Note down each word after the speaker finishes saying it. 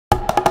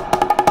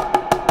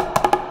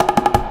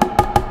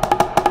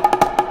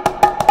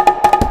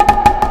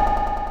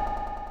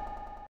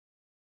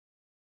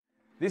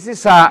This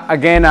is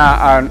again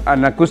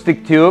an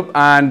acoustic tube,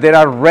 and there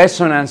are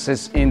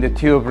resonances in the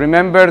tube.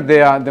 Remember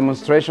the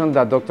demonstration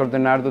that Dr.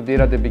 DeNardo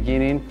did at the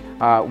beginning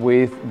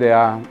with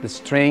the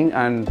string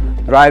and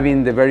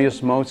driving the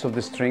various modes of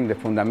the string, the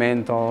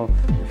fundamental,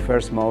 the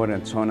first mode,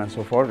 and so on and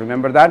so forth.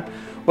 Remember that?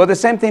 Well, the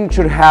same thing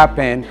should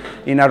happen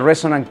in a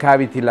resonant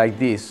cavity like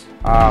this.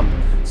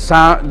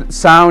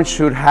 Sound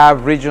should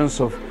have regions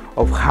of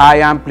high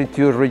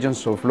amplitude,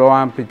 regions of low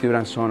amplitude,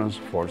 and so on and so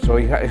forth. So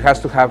it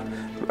has to have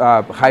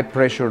high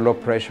pressure, low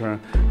pressure,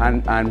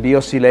 and be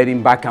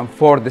oscillating back and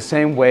forth the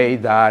same way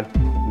that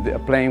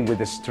playing with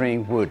the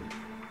string would.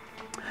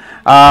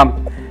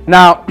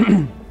 Now,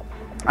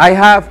 I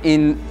have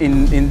in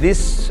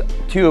this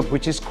tube,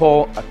 which is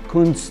called a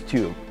Kunst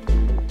tube,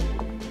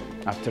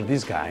 after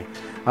this guy,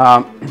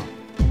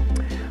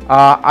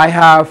 I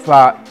have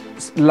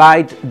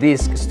light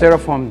discs,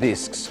 styrofoam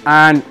discs,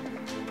 and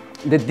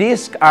the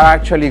discs are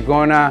actually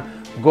gonna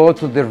go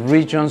to the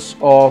regions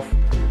of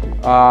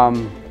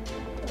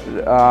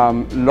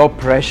low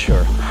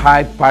pressure,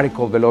 high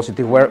particle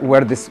velocity,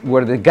 where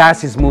the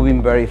gas is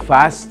moving very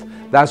fast.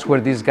 That's where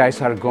these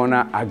guys are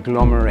gonna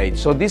agglomerate.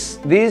 So this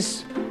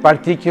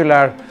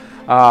particular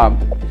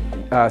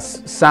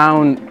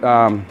sound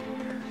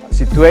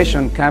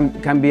situation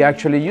can be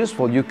actually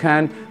useful. You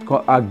can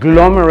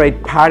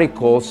agglomerate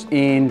particles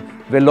in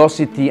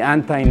velocity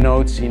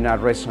antinodes in a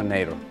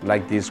resonator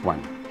like this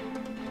one.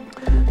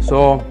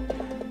 So,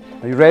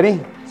 are you ready?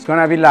 It's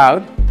gonna be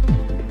loud.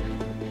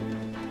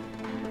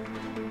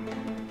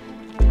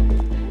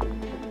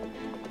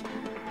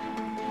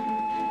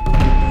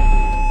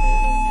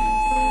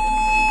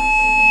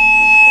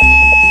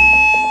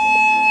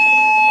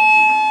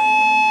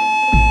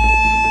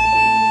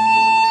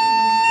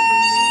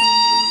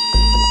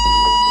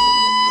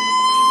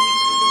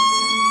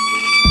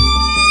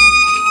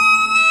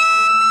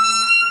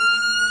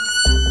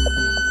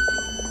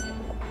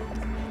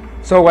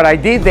 So what I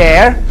did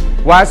there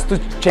was to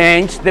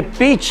change the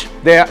pitch,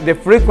 the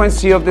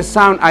frequency of the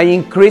sound. I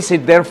increased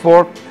it,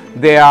 therefore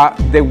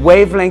the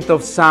wavelength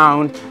of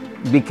sound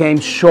became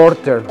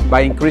shorter.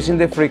 By increasing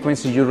the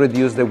frequency, you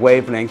reduce the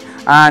wavelength.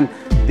 And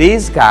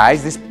these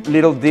guys, these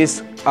little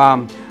discs,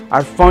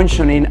 are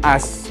functioning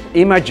as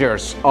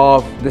imagers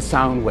of the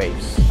sound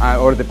waves,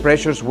 or the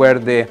pressures where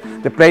the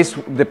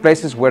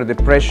places where the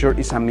pressure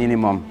is a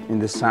minimum in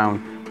the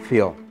sound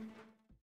field.